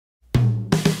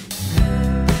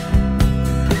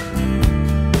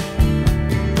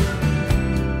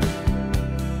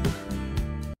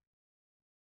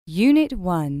Unit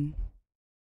 1.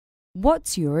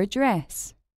 What's your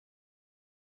address?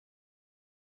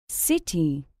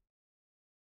 City,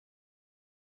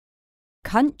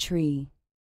 country,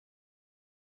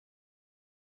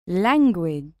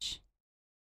 language,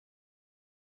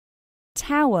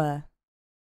 tower,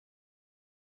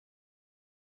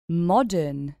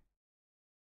 modern,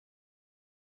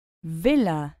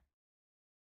 villa,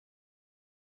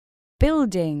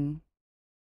 building,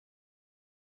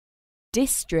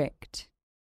 district.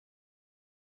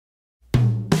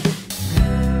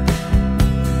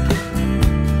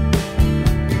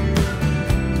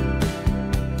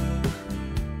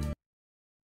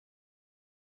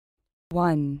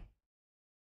 One.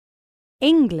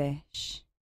 English.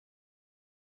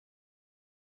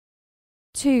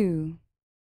 2.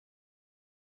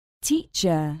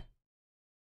 Teacher.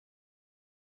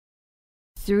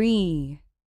 3.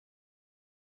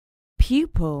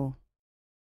 Pupil.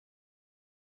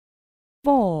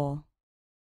 4.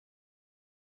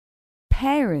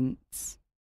 Parents.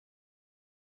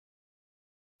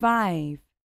 5.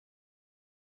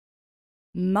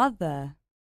 Mother.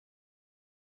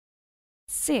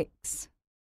 6.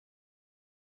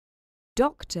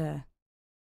 Doctor.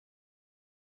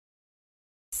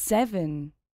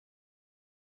 7.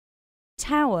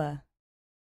 Tower.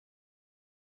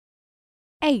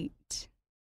 8.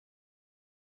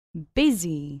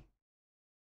 Busy.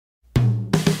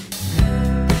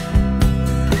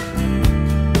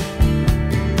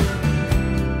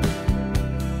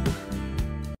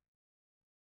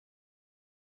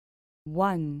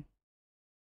 One.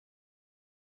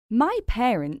 My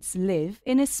parents live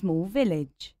in a small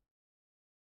village.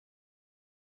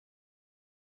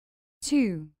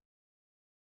 2.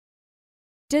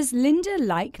 Does Linda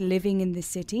like living in the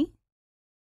city?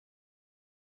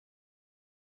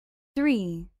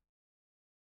 3.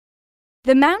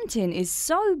 The mountain is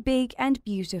so big and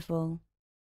beautiful.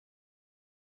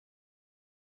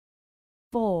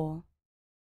 4.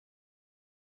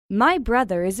 My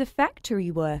brother is a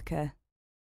factory worker.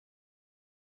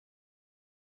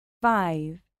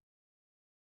 5.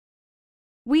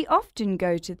 We often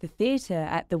go to the theatre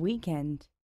at the weekend.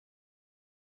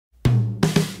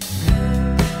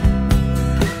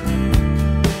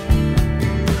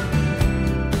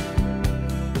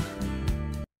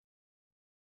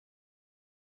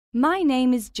 My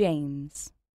name is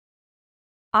James.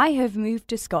 I have moved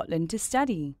to Scotland to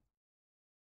study.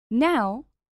 Now,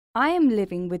 I am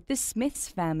living with the Smiths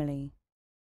family.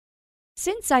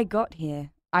 Since I got here,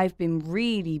 I've been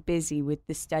really busy with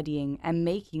the studying and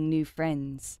making new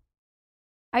friends.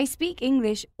 I speak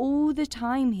English all the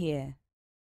time here.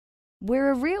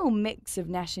 We're a real mix of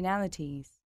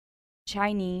nationalities: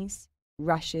 Chinese,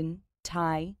 Russian,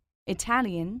 Thai,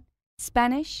 Italian,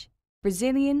 Spanish,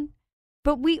 Brazilian,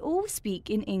 but we all speak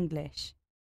in English.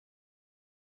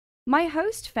 My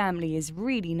host family is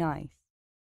really nice.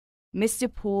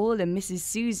 Mr. Paul and Mrs.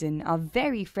 Susan are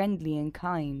very friendly and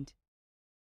kind.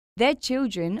 Their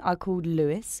children are called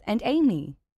Louis and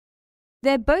Amy.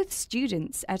 They're both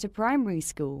students at a primary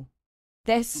school.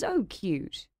 They're so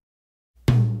cute.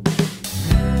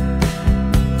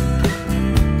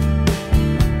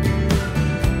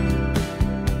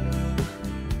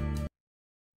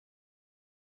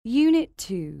 Unit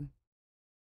 2.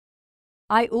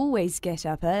 I always get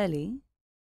up early.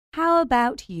 How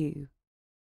about you?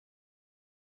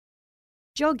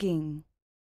 Jogging.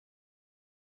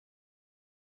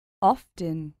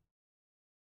 Often.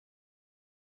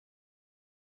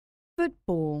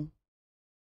 Football.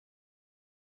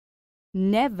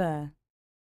 Never.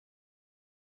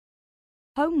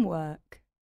 Homework.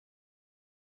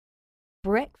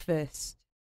 Breakfast.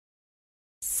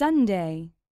 Sunday.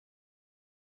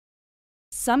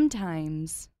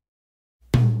 Sometimes.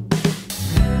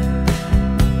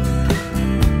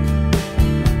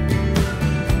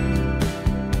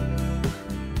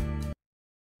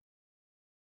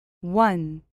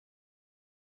 One.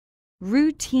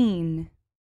 Routine.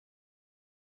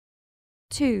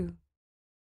 2.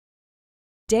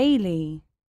 Daily.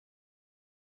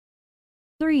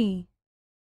 3.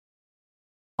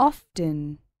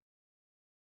 Often.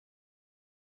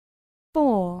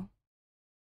 4.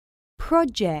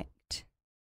 Project.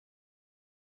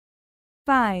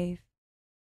 5.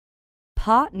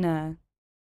 Partner.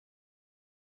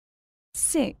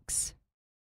 6.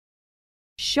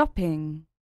 Shopping.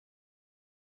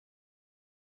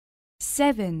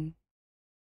 7.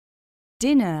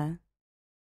 Dinner.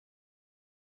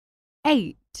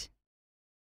 8.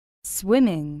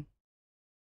 Swimming.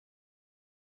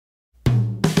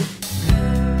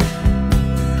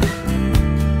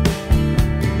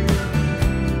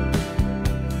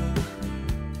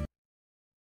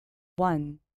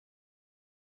 1.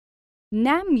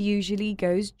 Nam usually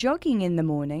goes jogging in the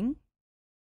morning.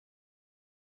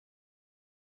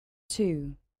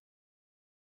 2.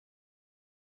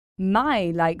 Mai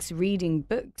likes reading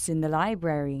books in the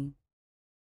library.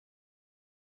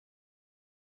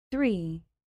 3.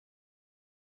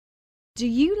 Do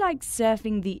you like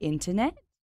surfing the internet?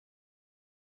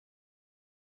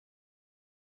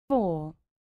 4.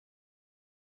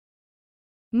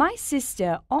 My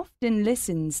sister often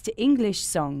listens to English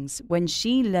songs when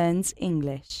she learns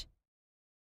English.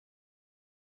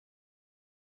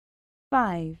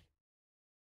 5.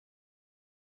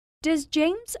 Does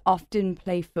James often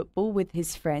play football with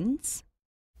his friends?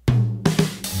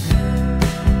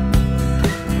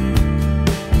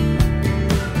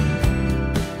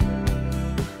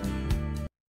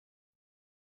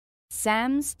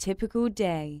 Sam's typical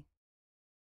day.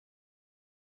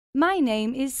 My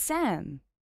name is Sam.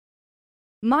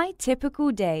 My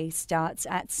typical day starts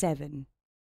at 7.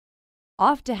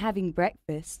 After having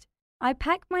breakfast, I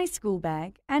pack my school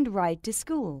bag and ride to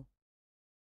school.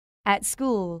 At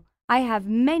school, I have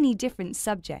many different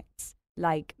subjects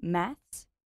like maths,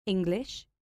 English,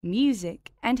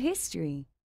 music, and history.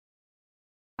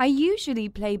 I usually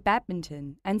play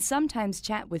badminton and sometimes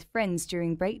chat with friends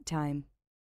during break time.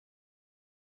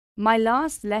 My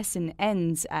last lesson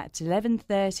ends at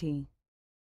 11:30.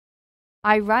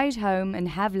 I ride home and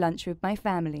have lunch with my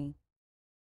family.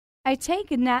 I take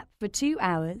a nap for 2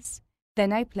 hours,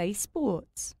 then I play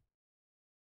sports.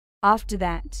 After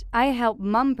that, I help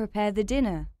Mum prepare the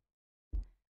dinner.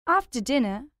 After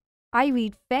dinner, I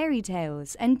read fairy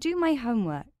tales and do my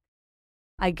homework.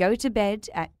 I go to bed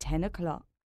at 10 o'clock.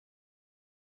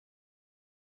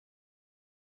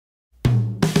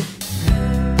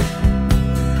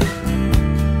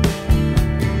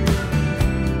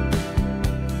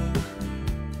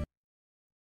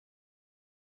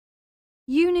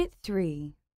 Unit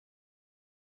 3.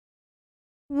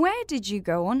 Where did you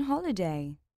go on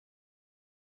holiday?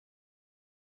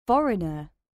 Foreigner.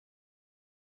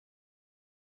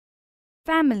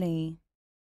 Family.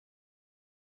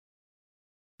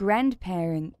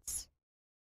 Grandparents.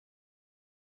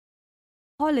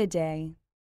 Holiday.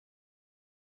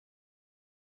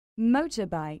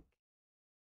 Motorbike.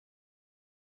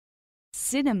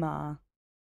 Cinema.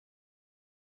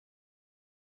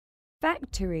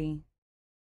 Factory.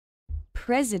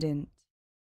 President.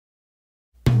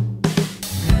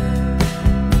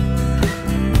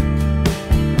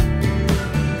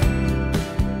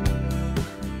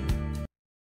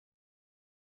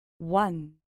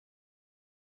 One.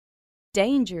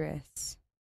 Dangerous.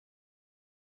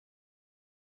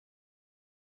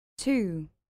 2.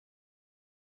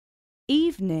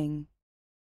 Evening.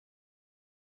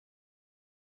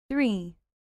 3.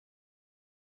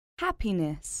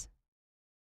 Happiness.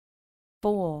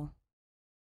 4.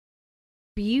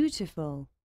 Beautiful.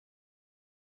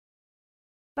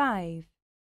 5.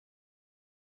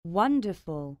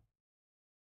 Wonderful.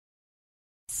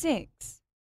 6.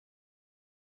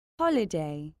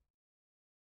 Holiday.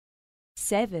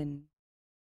 7.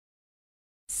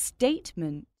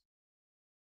 Statement.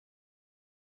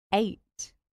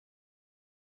 8.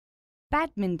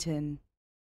 Badminton.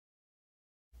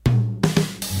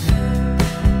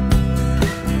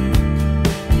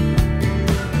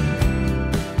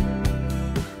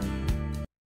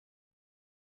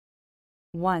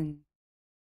 One.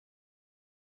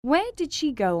 Where did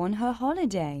she go on her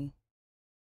holiday?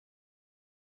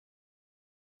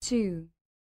 2.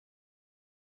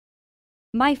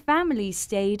 My family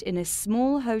stayed in a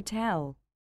small hotel.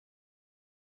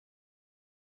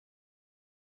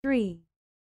 3.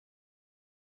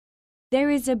 There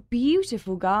is a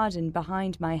beautiful garden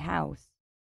behind my house.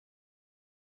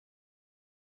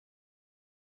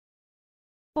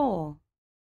 4.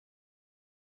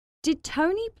 Did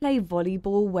Tony play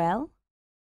volleyball well?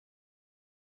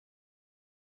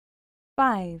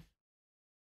 5.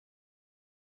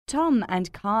 Tom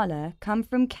and Carla come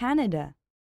from Canada.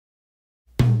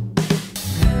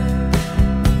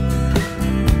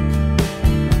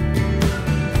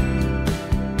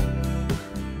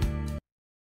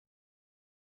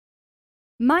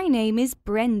 My name is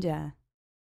Brenda.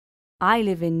 I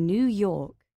live in New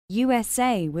York,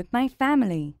 USA with my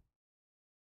family.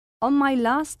 On my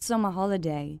last summer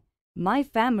holiday, my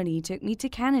family took me to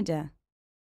Canada.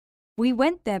 We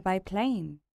went there by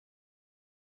plane.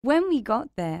 When we got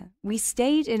there, we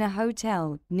stayed in a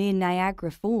hotel near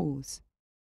Niagara Falls.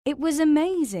 It was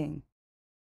amazing.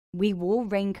 We wore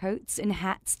raincoats and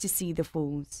hats to see the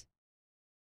falls.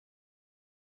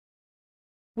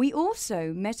 We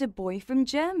also met a boy from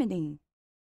Germany.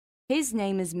 His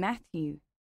name is Matthew.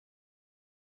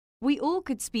 We all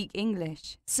could speak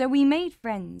English, so we made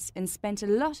friends and spent a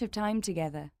lot of time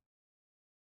together.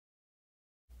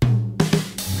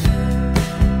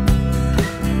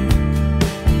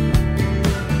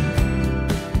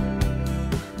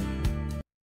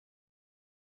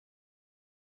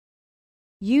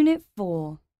 Unit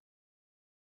 4.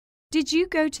 Did you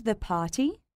go to the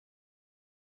party?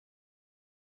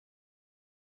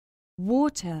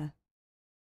 Water,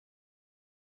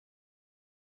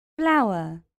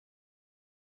 flower,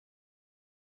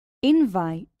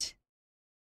 invite,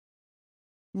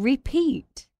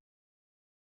 repeat,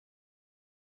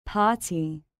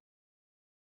 party,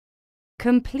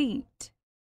 complete,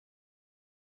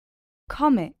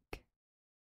 comic,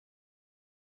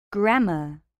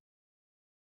 grammar.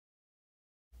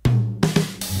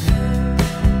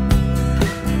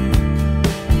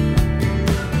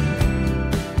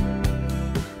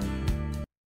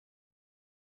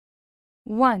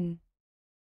 One,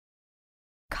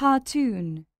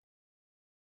 cartoon.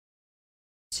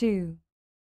 2,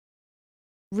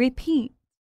 repeat.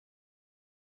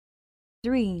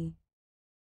 3,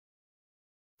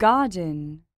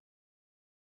 garden.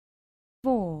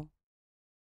 4,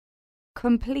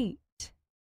 complete.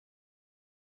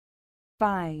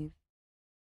 5,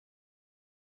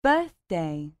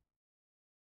 birthday.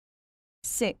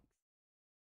 6,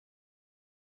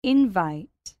 invite.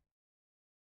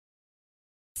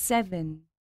 7,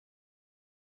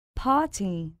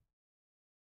 party.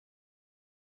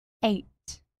 8,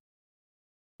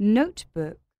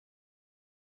 notebook.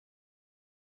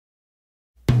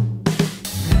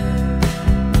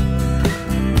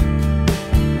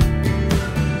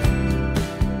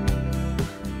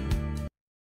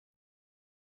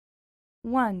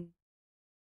 One,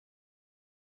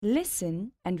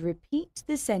 listen and repeat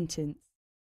the sentence.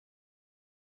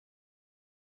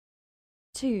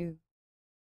 2,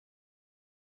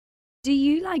 do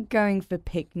you like going for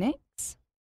picnics?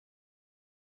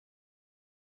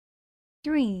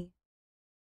 3,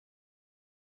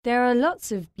 there are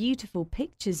lots of beautiful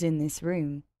pictures in this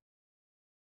room.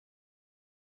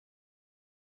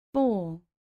 4,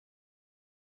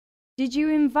 did you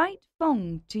invite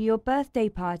Fong to your birthday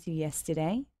party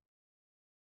yesterday?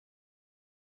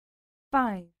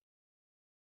 5,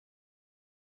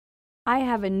 I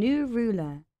have a new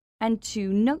ruler and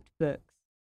 2 notebooks.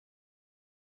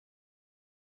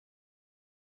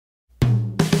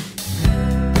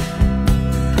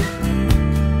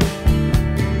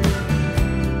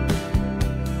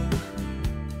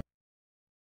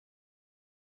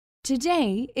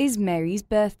 Today is Mary's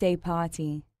birthday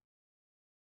party.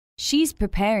 She's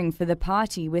preparing for the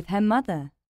party with her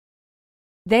mother.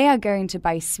 They are going to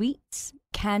buy sweets,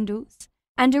 candles,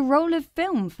 and a roll of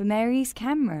film for Mary's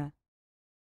camera.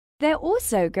 They're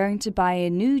also going to buy a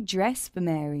new dress for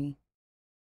Mary.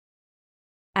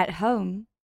 At home,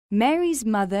 Mary's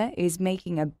mother is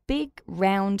making a big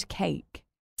round cake,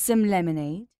 some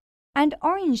lemonade, and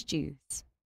orange juice.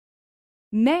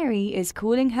 Mary is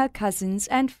calling her cousins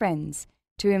and friends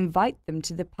to invite them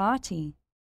to the party.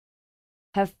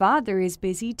 Her father is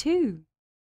busy too.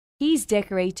 He's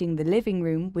decorating the living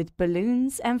room with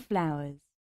balloons and flowers.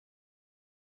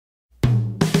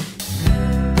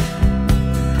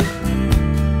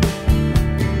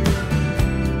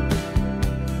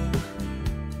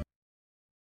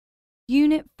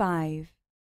 Unit 5.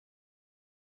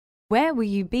 Where will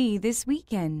you be this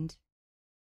weekend?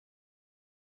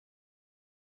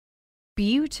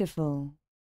 Beautiful.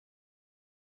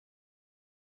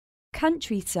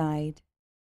 Countryside.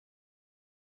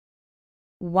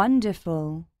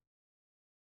 Wonderful.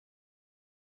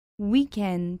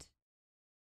 Weekend.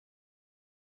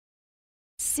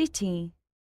 City.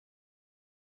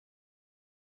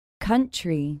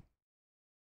 Country.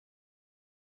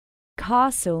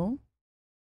 Castle.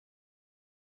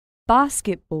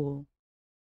 Basketball.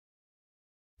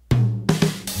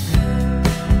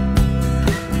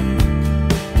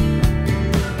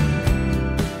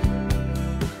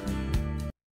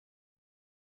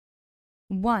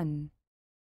 One,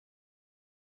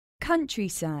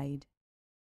 countryside.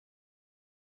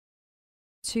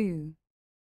 2,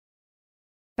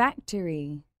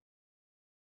 factory.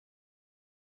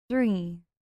 3,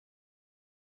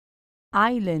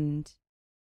 island.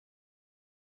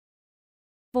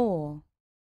 4,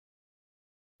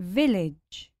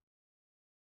 village.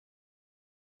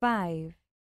 5,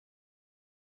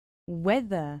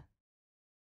 weather.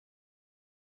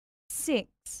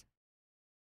 6,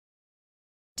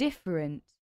 different.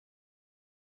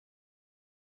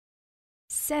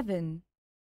 7,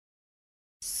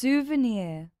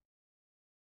 souvenir.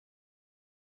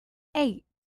 8,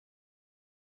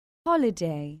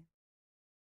 holiday.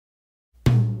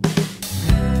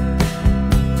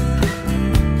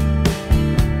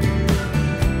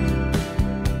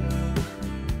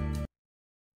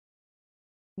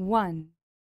 1.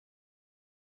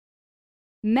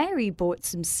 Mary bought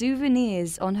some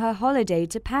souvenirs on her holiday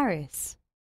to Paris.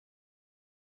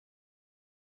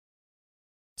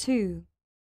 2.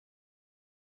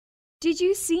 Did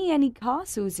you see any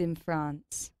castles in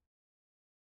France?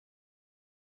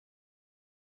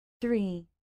 3.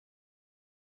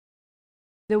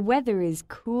 The weather is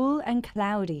cool and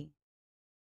cloudy.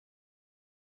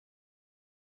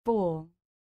 4.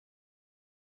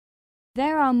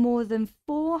 There are more than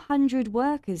 400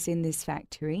 workers in this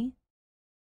factory.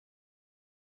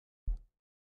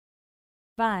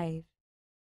 5.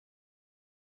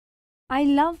 I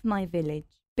love my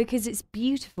village because it's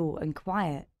beautiful and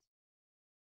quiet.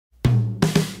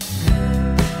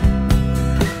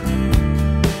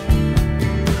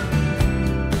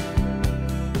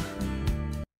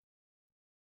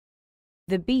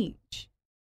 The beach.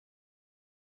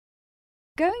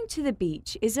 Going to the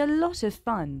beach is a lot of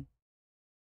fun.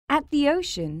 At the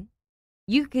ocean,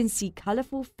 you can see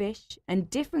colourful fish and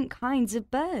different kinds of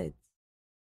birds.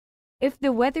 If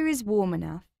the weather is warm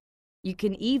enough, you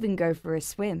can even go for a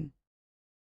swim.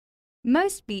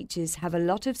 Most beaches have a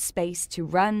lot of space to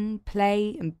run,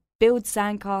 play, and build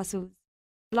sandcastles,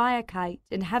 fly a kite,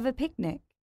 and have a picnic.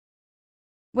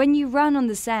 When you run on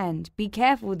the sand, be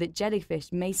careful that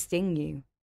jellyfish may sting you.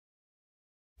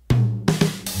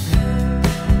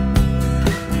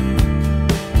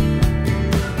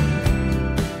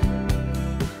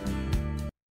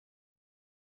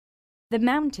 The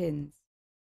mountains.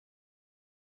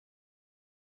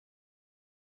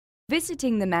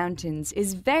 Visiting the mountains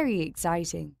is very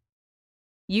exciting.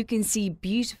 You can see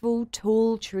beautiful,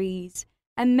 tall trees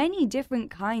and many different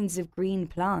kinds of green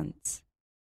plants.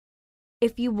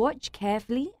 If you watch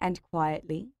carefully and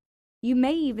quietly, you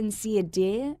may even see a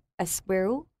deer, a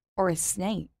squirrel, or a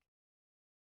snake.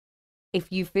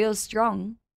 If you feel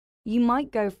strong, you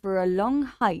might go for a long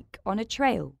hike on a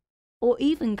trail or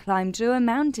even climb to a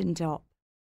mountain top.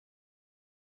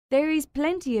 There is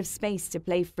plenty of space to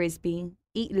play frisbee,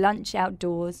 eat lunch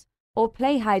outdoors, or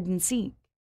play hide and seek.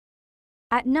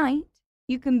 At night,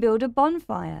 you can build a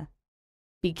bonfire.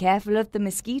 Be careful of the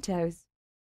mosquitoes.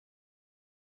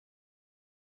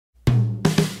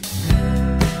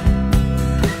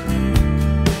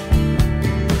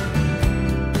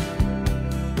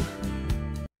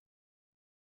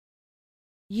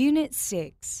 Unit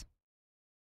 6.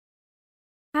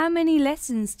 How many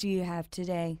lessons do you have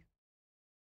today?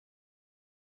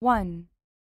 1.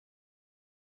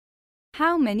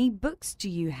 How many books do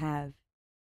you have?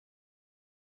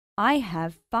 I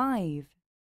have 5.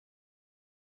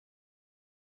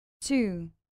 2.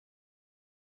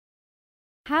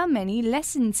 How many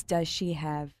lessons does she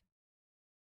have?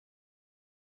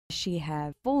 She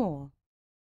have 4.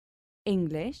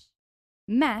 English,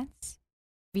 Maths,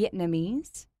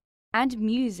 Vietnamese, and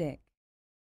music.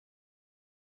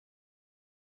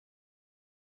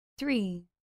 3.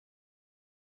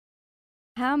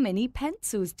 How many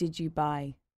pencils did you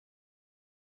buy?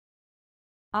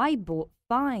 I bought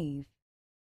 5.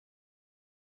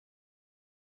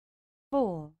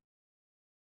 4.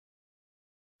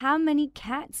 How many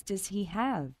cats does he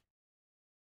have?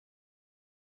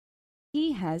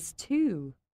 He has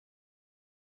 2.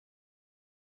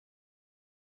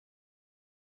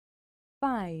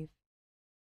 5.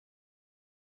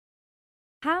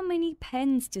 How many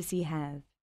pens does he have?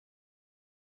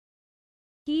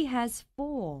 He has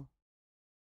 4.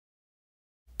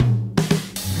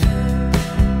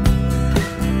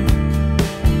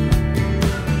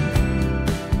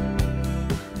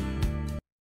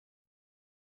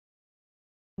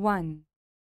 One.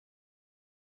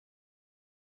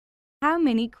 How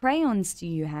many crayons do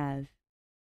you have?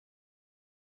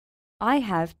 I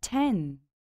have 10.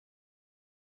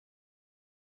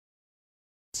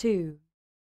 2.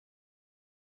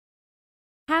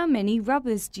 How many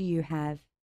rubbers do you have?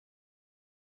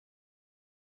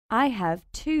 I have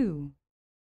 2.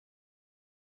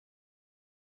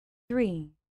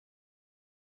 3.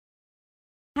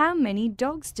 How many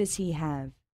dogs does he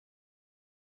have?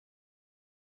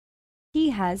 He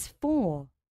has 4.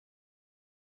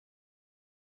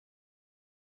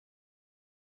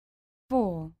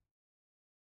 4.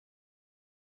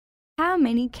 How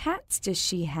many cats does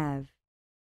she have?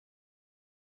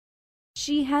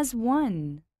 She has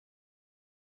 1.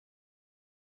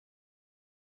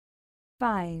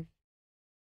 5.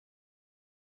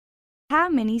 How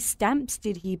many stamps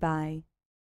did he buy?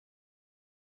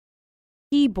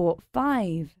 He bought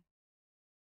 5.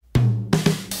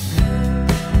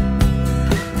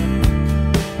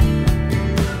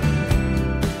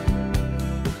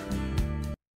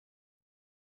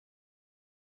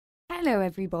 Hello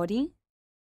everybody.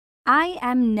 I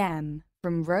am Nam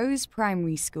from Rose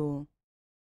Primary School.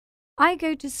 I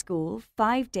go to school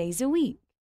 5 days a week,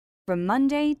 from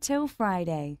Monday till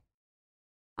Friday.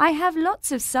 I have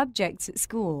lots of subjects at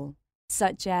school,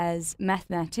 such as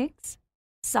mathematics,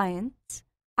 science,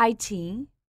 IT,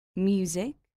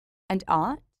 music, and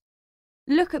art.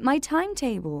 Look at my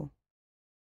timetable.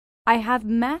 I have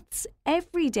maths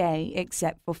every day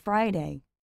except for Friday.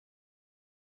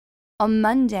 On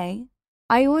Monday,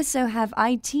 I also have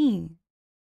IT.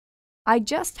 I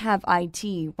just have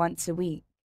IT once a week.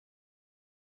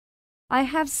 I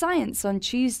have science on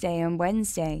Tuesday and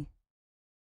Wednesday.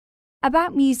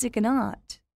 About music and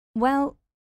art, well,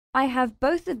 I have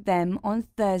both of them on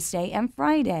Thursday and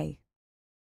Friday.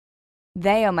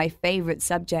 They are my favorite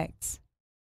subjects.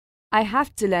 I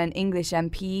have to learn English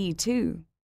and PE too.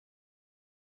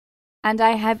 And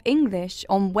I have English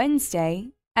on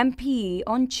Wednesday and PE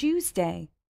on Tuesday.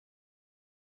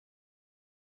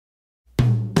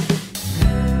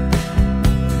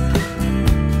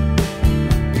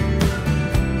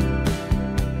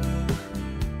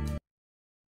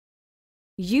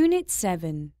 Unit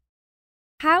 7.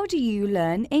 How do you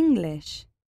learn English?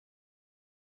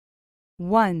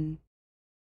 1.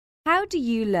 How do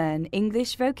you learn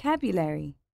English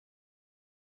vocabulary?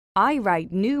 I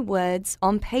write new words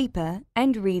on paper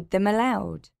and read them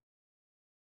aloud.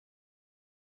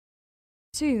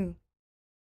 2.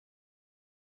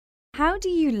 How do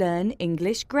you learn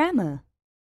English grammar?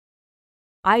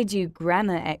 I do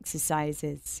grammar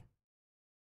exercises.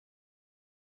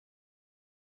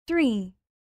 3.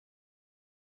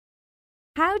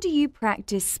 How do you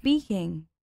practice speaking?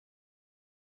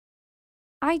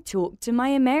 I talk to my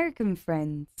American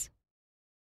friends.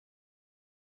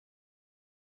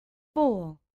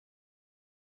 4.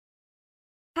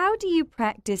 How do you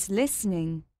practice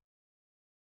listening?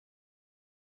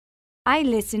 I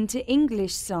listen to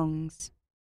English songs.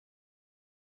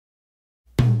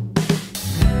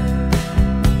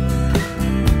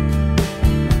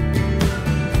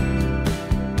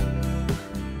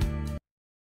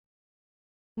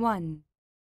 One.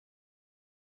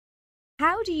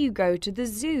 How do you go to the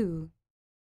zoo?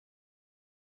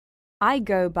 I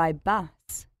go by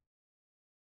bus.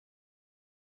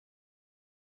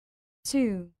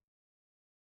 2.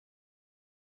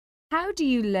 How do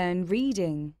you learn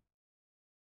reading?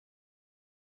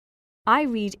 I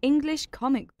read English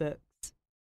comic books.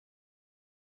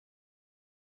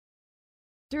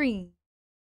 3.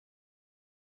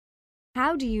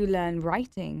 How do you learn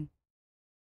writing?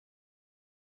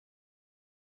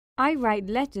 I write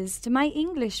letters to my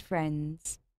English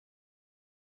friends.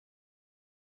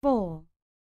 4.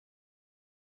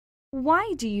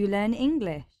 Why do you learn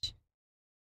English?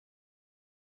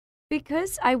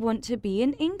 Because I want to be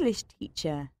an English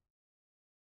teacher.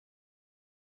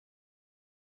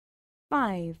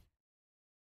 5.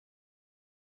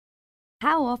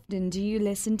 How often do you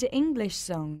listen to English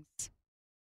songs?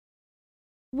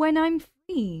 When I'm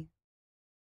free.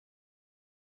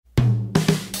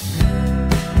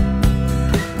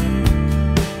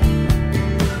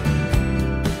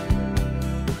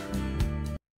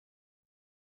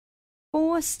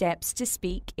 Four steps to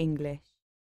speak English.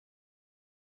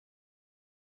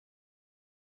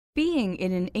 Being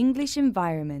in an English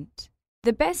environment,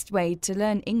 the best way to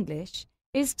learn English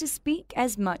is to speak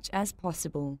as much as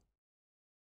possible.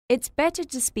 It's better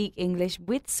to speak English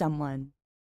with someone.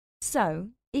 So,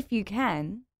 if you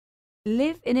can,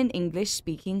 live in an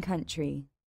English-speaking country.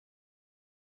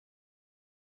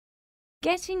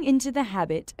 Getting into the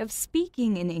habit of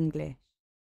speaking in English.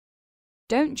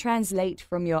 Don't translate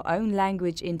from your own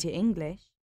language into English.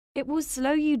 It will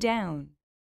slow you down.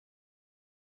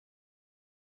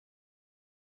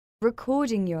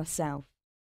 Recording yourself.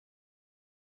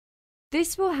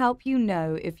 This will help you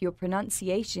know if your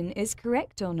pronunciation is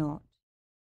correct or not.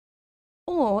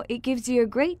 Or it gives you a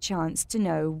great chance to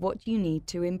know what you need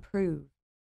to improve.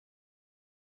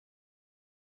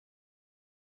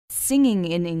 Singing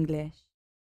in English.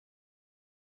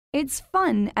 It's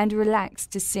fun and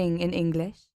relaxed to sing in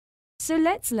English, so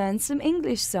let's learn some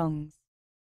English songs.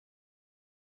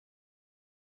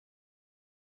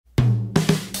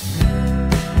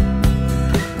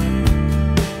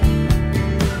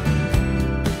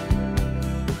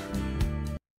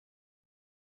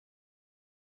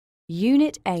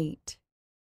 Unit 8.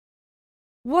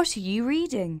 What are you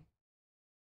reading?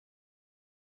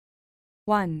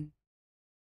 1.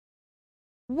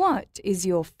 What is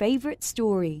your favorite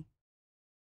story?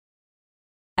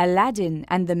 Aladdin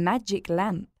and the Magic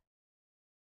Lamp.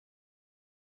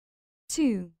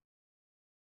 2.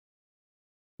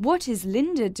 What is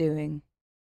Linda doing?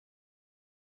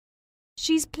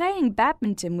 She's playing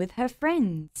badminton with her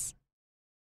friends.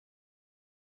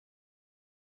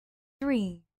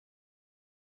 3.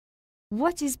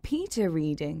 What is Peter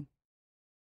reading?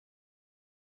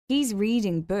 He's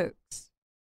reading books.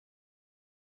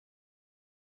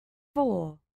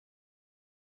 4.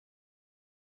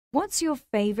 What's your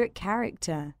favorite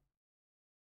character?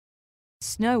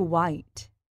 Snow White.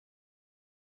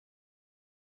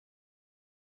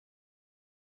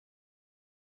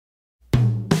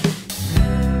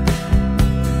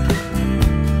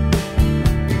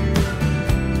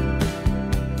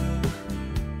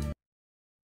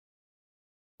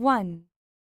 One.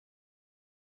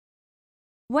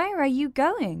 Where are you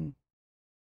going?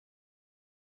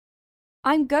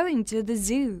 I'm going to the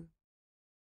zoo.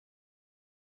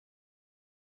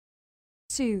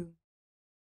 2.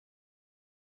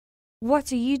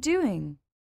 What are you doing?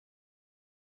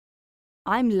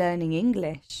 I'm learning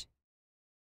English.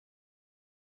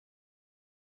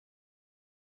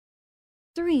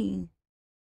 3.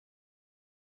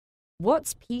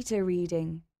 What's Peter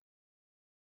reading?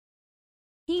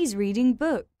 He's reading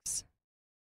books.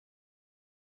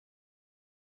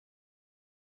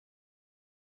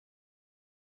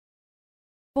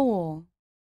 4.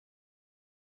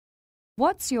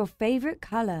 What's your favorite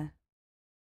color?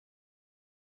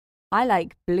 I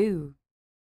like blue.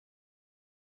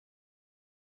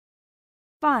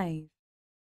 5.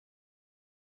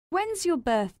 When's your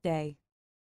birthday?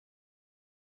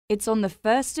 It's on the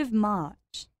 1st of March.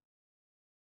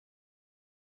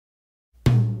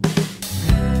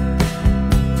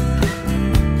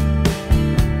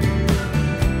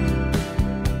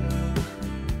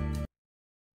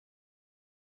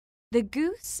 The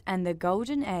Goose and the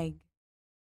Golden Egg.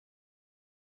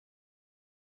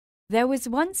 There was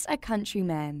once a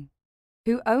countryman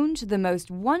who owned the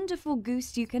most wonderful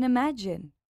goose you can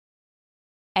imagine.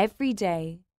 Every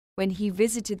day, when he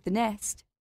visited the nest,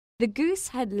 the goose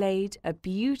had laid a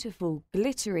beautiful,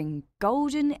 glittering,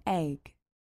 golden egg.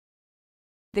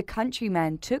 The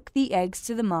countryman took the eggs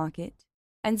to the market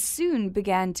and soon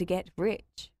began to get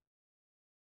rich.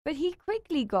 But he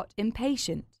quickly got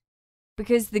impatient,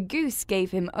 because the goose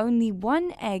gave him only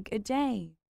 1 egg a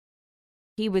day.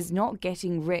 He was not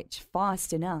getting rich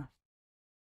fast enough.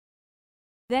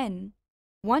 Then,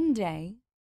 one day,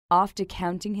 after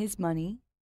counting his money,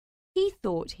 he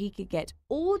thought he could get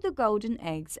all the golden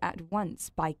eggs at once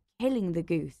by killing the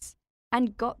goose,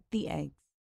 and got the eggs.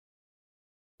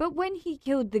 But when he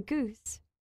killed the goose,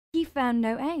 he found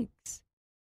no eggs,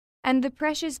 and the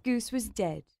precious goose was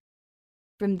dead.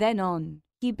 From then on,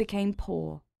 he became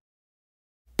poor.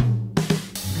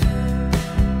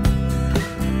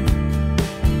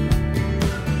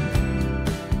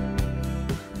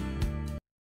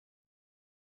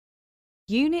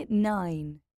 Unit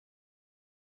 9.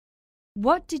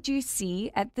 What did you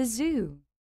see at the zoo?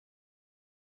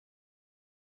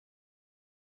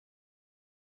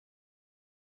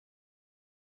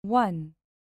 One.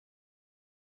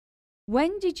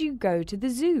 When did you go to the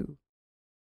zoo?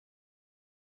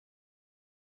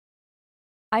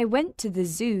 I went to the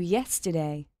zoo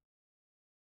yesterday.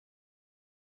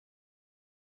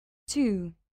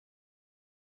 2.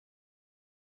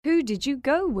 Who did you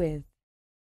go with?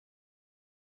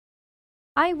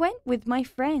 I went with my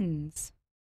friends.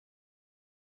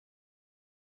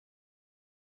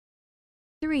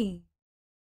 3.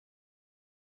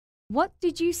 What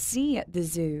did you see at the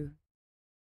zoo?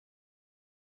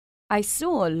 I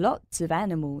saw lots of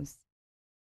animals.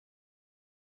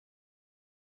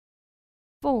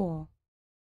 4.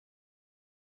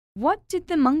 What did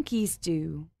the monkeys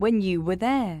do when you were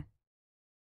there?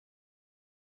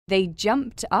 They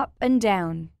jumped up and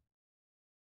down.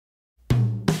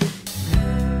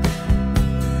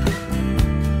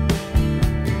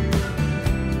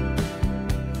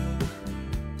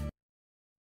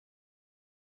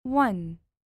 1.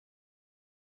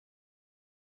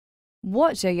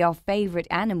 What are your favorite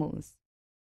animals?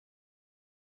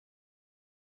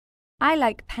 I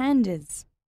like pandas.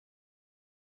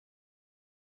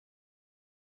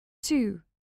 2.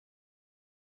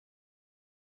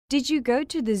 Did you go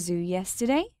to the zoo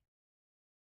yesterday?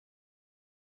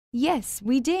 Yes,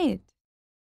 we did.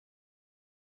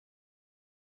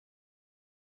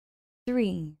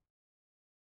 3.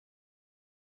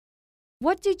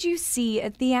 What did you see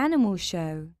at the animal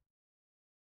show?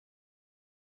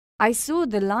 I saw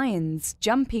the lions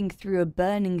jumping through a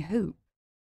burning hoop.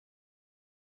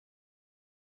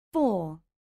 4.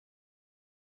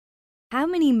 How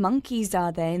many monkeys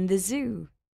are there in the zoo?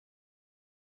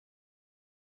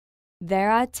 There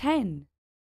are 10.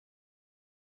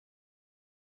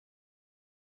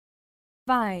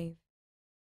 5.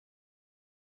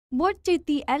 What did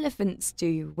the elephants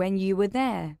do when you were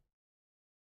there?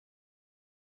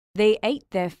 They ate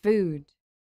their food.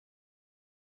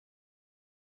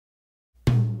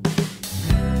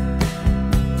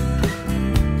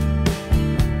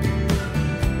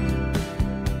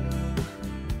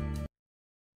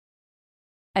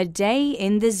 A day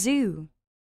in the zoo.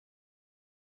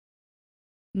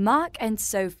 Mark and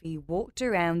Sophie walked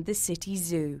around the city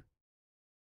zoo.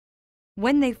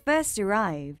 When they first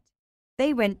arrived,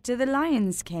 they went to the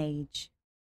lion's cage.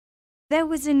 There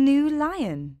was a new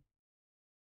lion.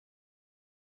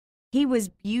 He was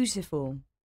beautiful,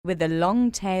 with a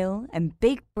long tail and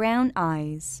big brown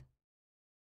eyes.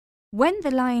 When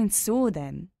the lion saw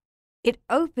them, it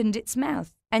opened its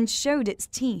mouth and showed its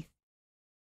teeth.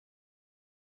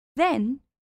 Then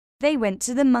they went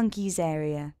to the monkeys'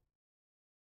 area.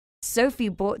 Sophie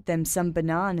bought them some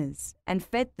bananas and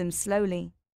fed them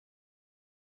slowly.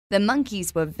 The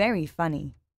monkeys were very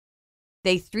funny.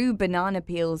 They threw banana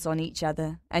peels on each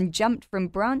other and jumped from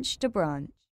branch to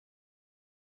branch.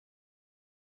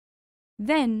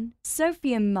 Then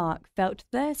Sophie and Mark felt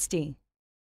thirsty.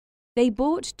 They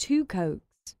bought 2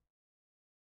 Cokes.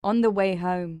 On the way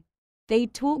home, they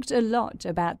talked a lot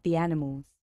about the animals.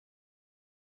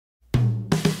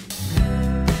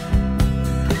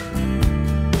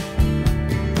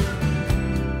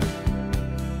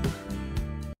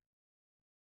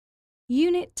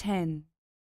 Unit 10.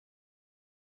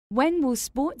 When will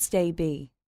Sports Day be?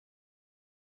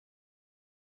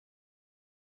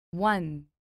 1.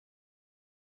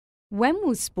 When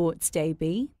will Sports Day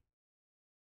be?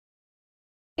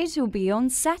 It'll be on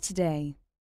Saturday.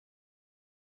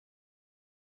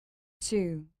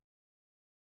 2.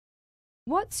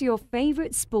 What's your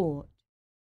favorite sport?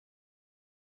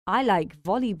 I like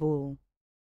volleyball.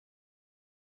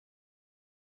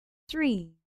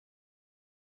 3.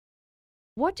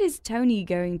 What is Tony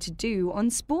going to do on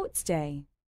Sports Day?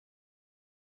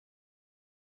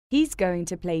 He's going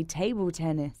to play table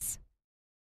tennis.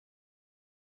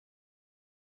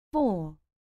 4.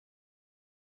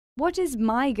 What is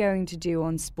Mai going to do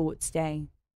on Sports Day?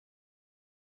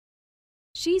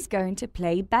 She's going to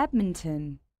play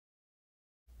badminton.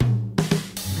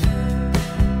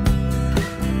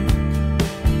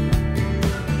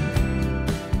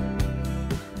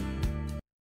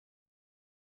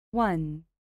 One.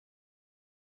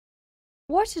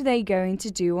 What are they going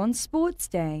to do on Sports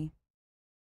Day?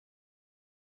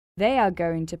 They are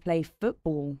going to play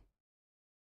football.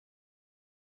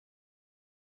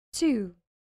 2.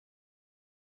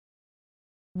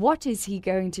 What is he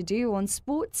going to do on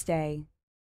Sports Day?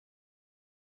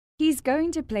 He's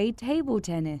going to play table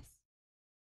tennis.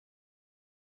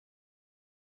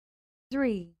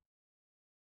 3.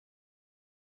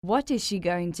 What is she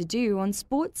going to do on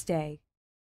Sports Day?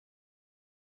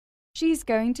 She's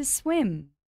going to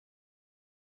swim.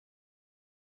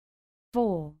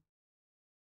 4.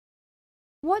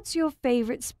 What's your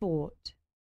favorite sport?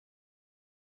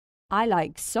 I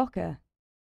like soccer.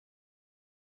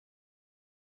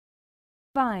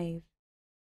 5.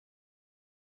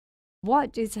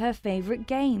 What is her favorite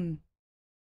game?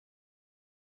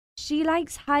 She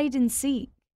likes hide and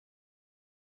seek.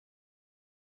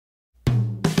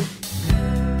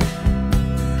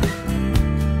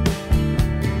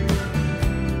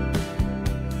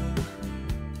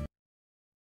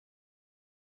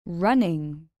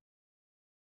 Running.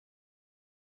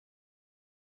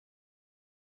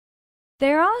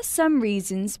 There are some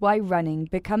reasons why running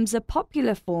becomes a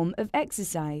popular form of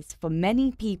exercise for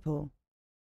many people.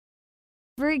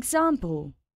 For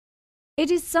example, it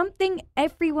is something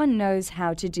everyone knows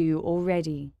how to do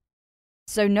already,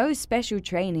 so no special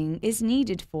training is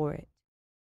needed for it.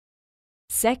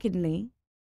 Secondly,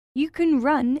 you can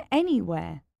run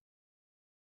anywhere.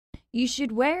 You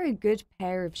should wear a good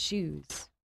pair of shoes.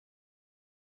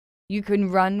 You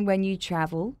can run when you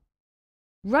travel.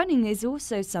 Running is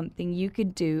also something you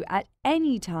could do at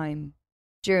any time,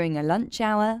 during a lunch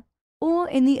hour or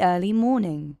in the early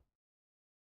morning.